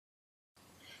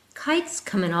Kites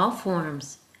come in all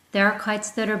forms. There are kites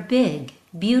that are big,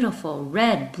 beautiful,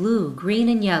 red, blue, green,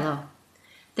 and yellow.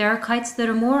 There are kites that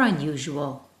are more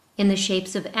unusual, in the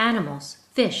shapes of animals,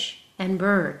 fish, and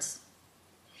birds.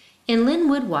 In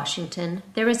Linwood, Washington,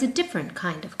 there is a different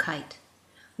kind of kite,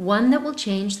 one that will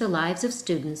change the lives of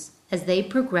students as they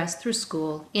progress through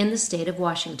school in the state of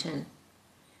Washington.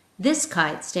 This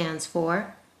KITE stands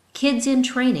for Kids in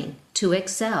Training to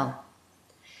Excel.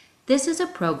 This is a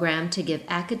program to give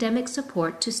academic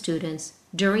support to students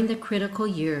during the critical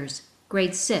years,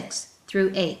 grades 6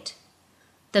 through 8.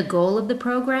 The goal of the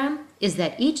program is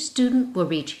that each student will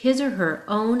reach his or her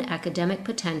own academic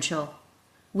potential,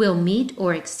 will meet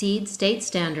or exceed state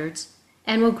standards,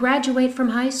 and will graduate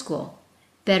from high school,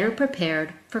 better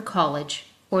prepared for college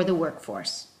or the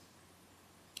workforce.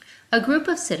 A group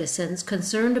of citizens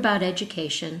concerned about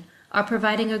education are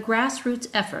providing a grassroots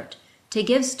effort to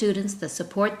give students the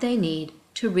support they need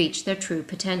to reach their true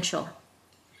potential.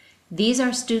 These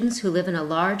are students who live in a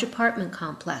large apartment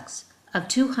complex of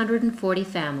 240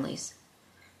 families.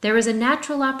 There is a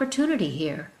natural opportunity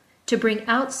here to bring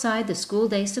outside the school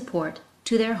day support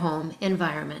to their home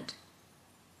environment.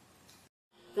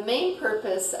 The main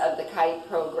purpose of the KITE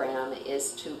program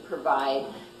is to provide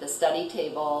the study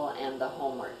table and the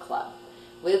homework club.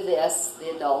 With this,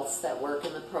 the adults that work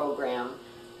in the program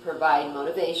provide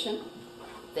motivation.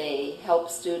 They help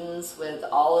students with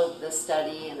all of the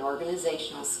study and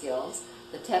organizational skills,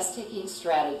 the test-taking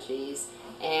strategies,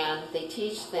 and they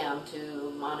teach them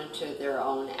to monitor their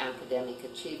own academic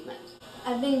achievement.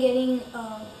 I've been getting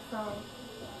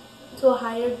to a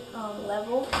higher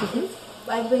level.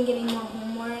 I've been getting more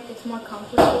homework. It's more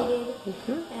complicated,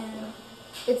 and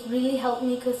it's really helped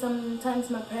me because sometimes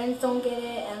my parents don't get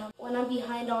it, and when I'm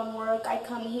behind on work, I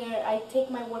come here, I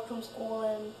take my work from school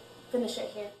and finish it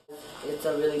here. It's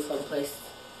a really fun place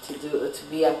to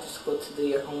be after school to do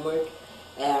your homework,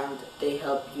 and they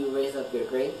help you raise up your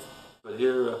grades. But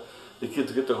here, the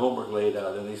kids get their homework laid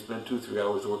out, and they spend 2-3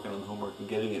 hours working on homework and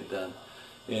getting it done.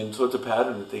 And so it's a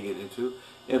pattern that they get into.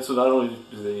 And so not only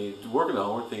do they work on the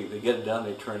homework, they get it done,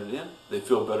 they turn it in, they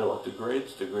feel better about the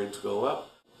grades go up.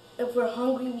 If we're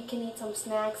hungry, we can eat some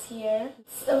snacks here.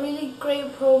 It's a really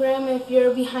great program if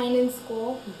you're behind in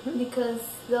school because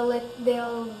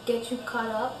they'll get you caught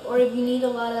up, or if you need a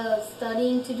lot of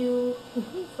studying to do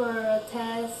for a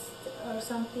test or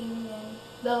something, then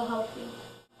they'll help you.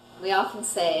 We often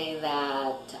say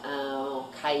that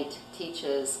KITE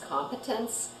teaches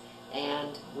competence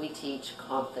and we teach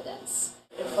confidence.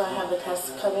 If I have a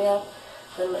test coming up,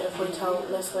 then if we tell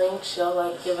Miss Link,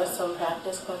 she'll give us some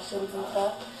practice questions and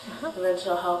stuff, and then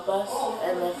she'll help us.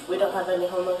 And if we don't have any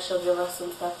homework, she'll give us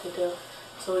some stuff to do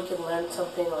so we can learn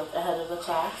something ahead of the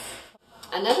class.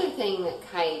 Another thing that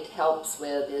KITE helps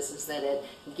with is that it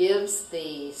gives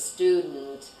the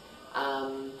student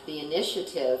the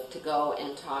initiative to go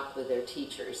and talk with their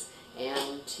teachers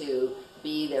and to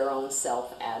be their own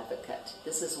self-advocate.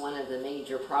 This is one of the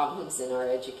major problems in our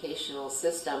educational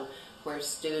system, where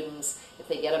students, if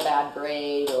they get a bad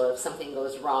grade or if something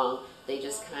goes wrong, they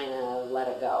just kind of let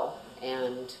it go.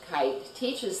 And KITE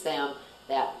teaches them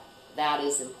that that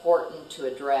is important to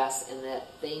address and that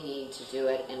they need to do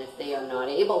it, and if they are not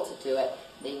able to do it,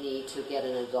 they need to get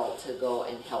an adult to go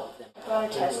and help them. I got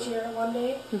a test here one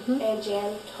day, and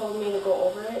Jan told me to go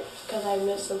over it because I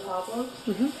missed some problems.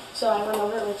 So I went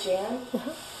over it with Jan,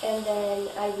 and then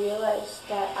I realized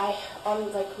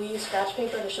that we use scratch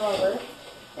paper to show our work,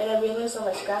 and I realized on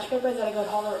my scratch paper that I got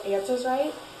all the answers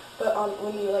right, but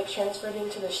when you transferred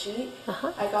into the sheet,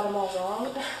 I got them all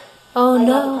wrong. Oh I no!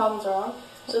 got the problems wrong.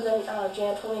 So then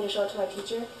Jan told me to show it to my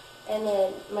teacher, and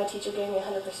then my teacher gave me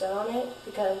 100% on it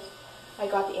because I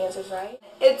got the answers right.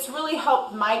 It's really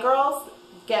helped my girls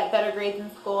get better grades in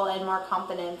school and more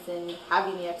confidence in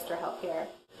having the extra help here.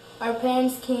 Our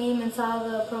parents came and saw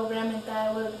the program and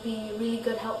thought it would be really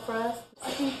good help for us.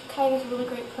 I think KITE is a really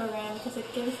great program because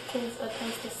it gives kids a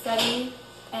chance to study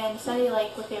and study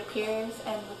with their peers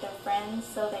and with their friends,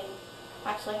 so they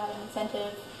actually have an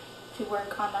incentive to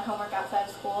work on their homework outside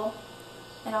of school.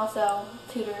 And also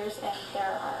tutors, and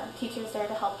there are teachers there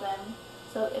to help them.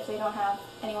 So if they don't have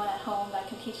anyone at home that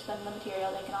can teach them the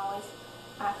material, they can always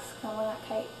ask someone at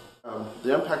KITE.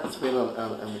 The impact it's made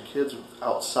on the kids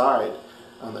outside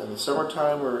in the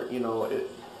summertime, or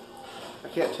I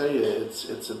can't tell you, it's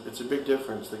a big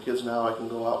difference. The kids now, I can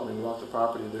go out when we walk the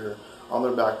property, they're on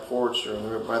their back porch or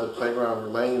they're by the playground or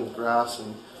laying in the grass,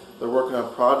 and they're working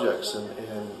on projects and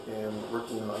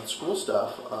working on school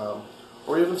stuff,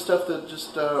 or even stuff that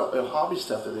just hobby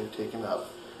stuff that they've taken up.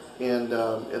 And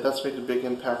that's made a big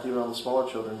impact even on the smaller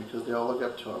children because they all look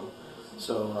up to them.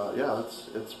 So yeah,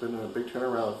 it's been a big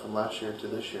turnaround from last year to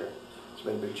this year. It's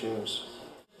been a big change.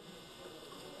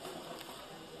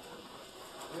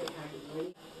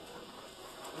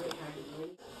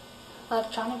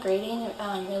 Electronic grading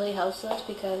really helps us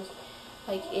because,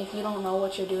 like, if you don't know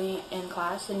what you're doing in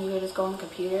class, then you can just go on the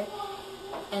computer,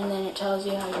 and then it tells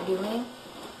you how you're doing,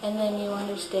 and then you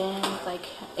understand, like,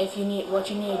 if you need what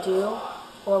you need to do,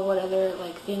 or what other,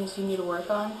 like, things you need to work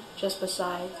on, just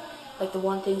besides, like, the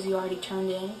one things you already turned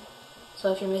in.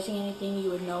 So if you're missing anything, you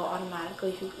would know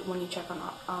automatically when you check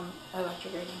on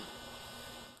electric grading.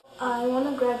 I want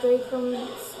to graduate from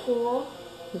school,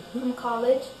 from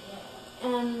college,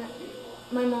 and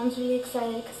my mom's really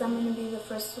excited because I'm going to be the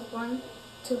first one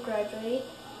to graduate.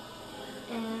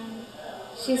 And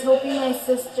she's hoping my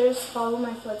sisters follow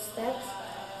my footsteps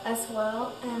as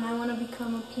well. And I want to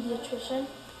become a pediatrician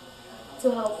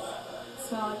to help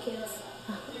smaller kids.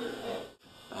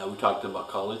 We talked about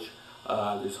college.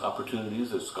 There's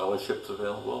opportunities, there's scholarships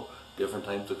available, different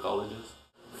types of colleges.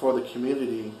 For the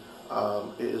community,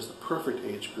 it is the perfect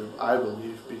age group, I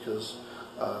believe, because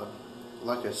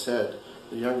like I said,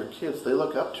 the younger kids, they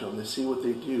look up to them. They see what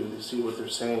they do. They see what they're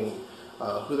saying,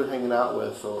 who they're hanging out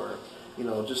with, or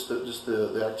just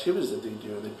the activities that they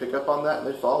do. And they pick up on that and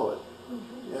they follow it.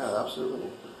 Mm-hmm. Yeah, absolutely.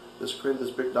 This created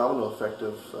this big domino effect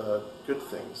of good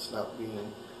things not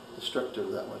being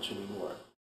destructive that much anymore.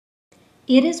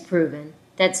 It is proven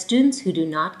that students who do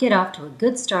not get off to a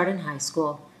good start in high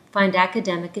school find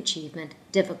academic achievement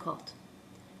difficult.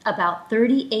 About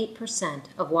 38%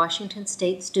 of Washington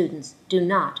State students do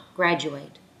not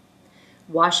graduate.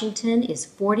 Washington is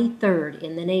 43rd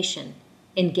in the nation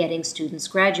in getting students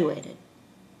graduated.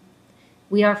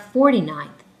 We are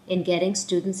 49th in getting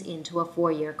students into a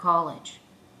four-year college.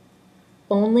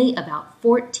 Only about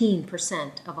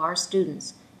 14% of our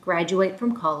students graduate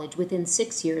from college within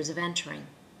 6 years of entering.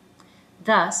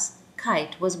 Thus,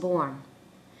 KITE was born.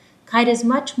 KITE is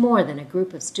much more than a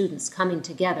group of students coming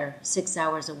together 6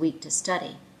 hours a week to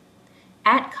study.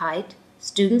 At KITE,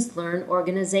 students learn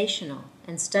organizational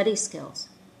and study skills.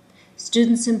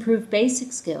 Students improve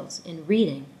basic skills in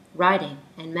reading, writing,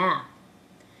 and math.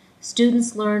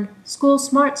 Students learn school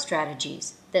smart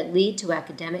strategies that lead to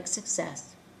academic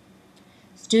success.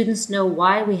 Students know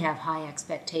why we have high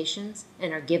expectations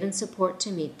and are given support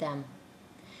to meet them.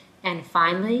 And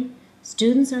finally,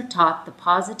 students are taught the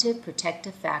positive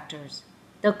protective factors,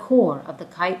 the core of the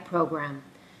KITE program.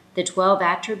 The 12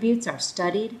 attributes are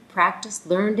studied, practiced,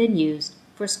 learned, and used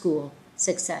for school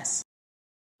success.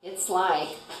 It's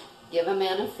like give a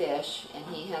man a fish and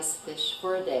he has fish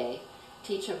for a day,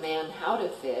 teach a man how to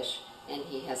fish and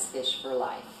he has fish for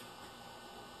life.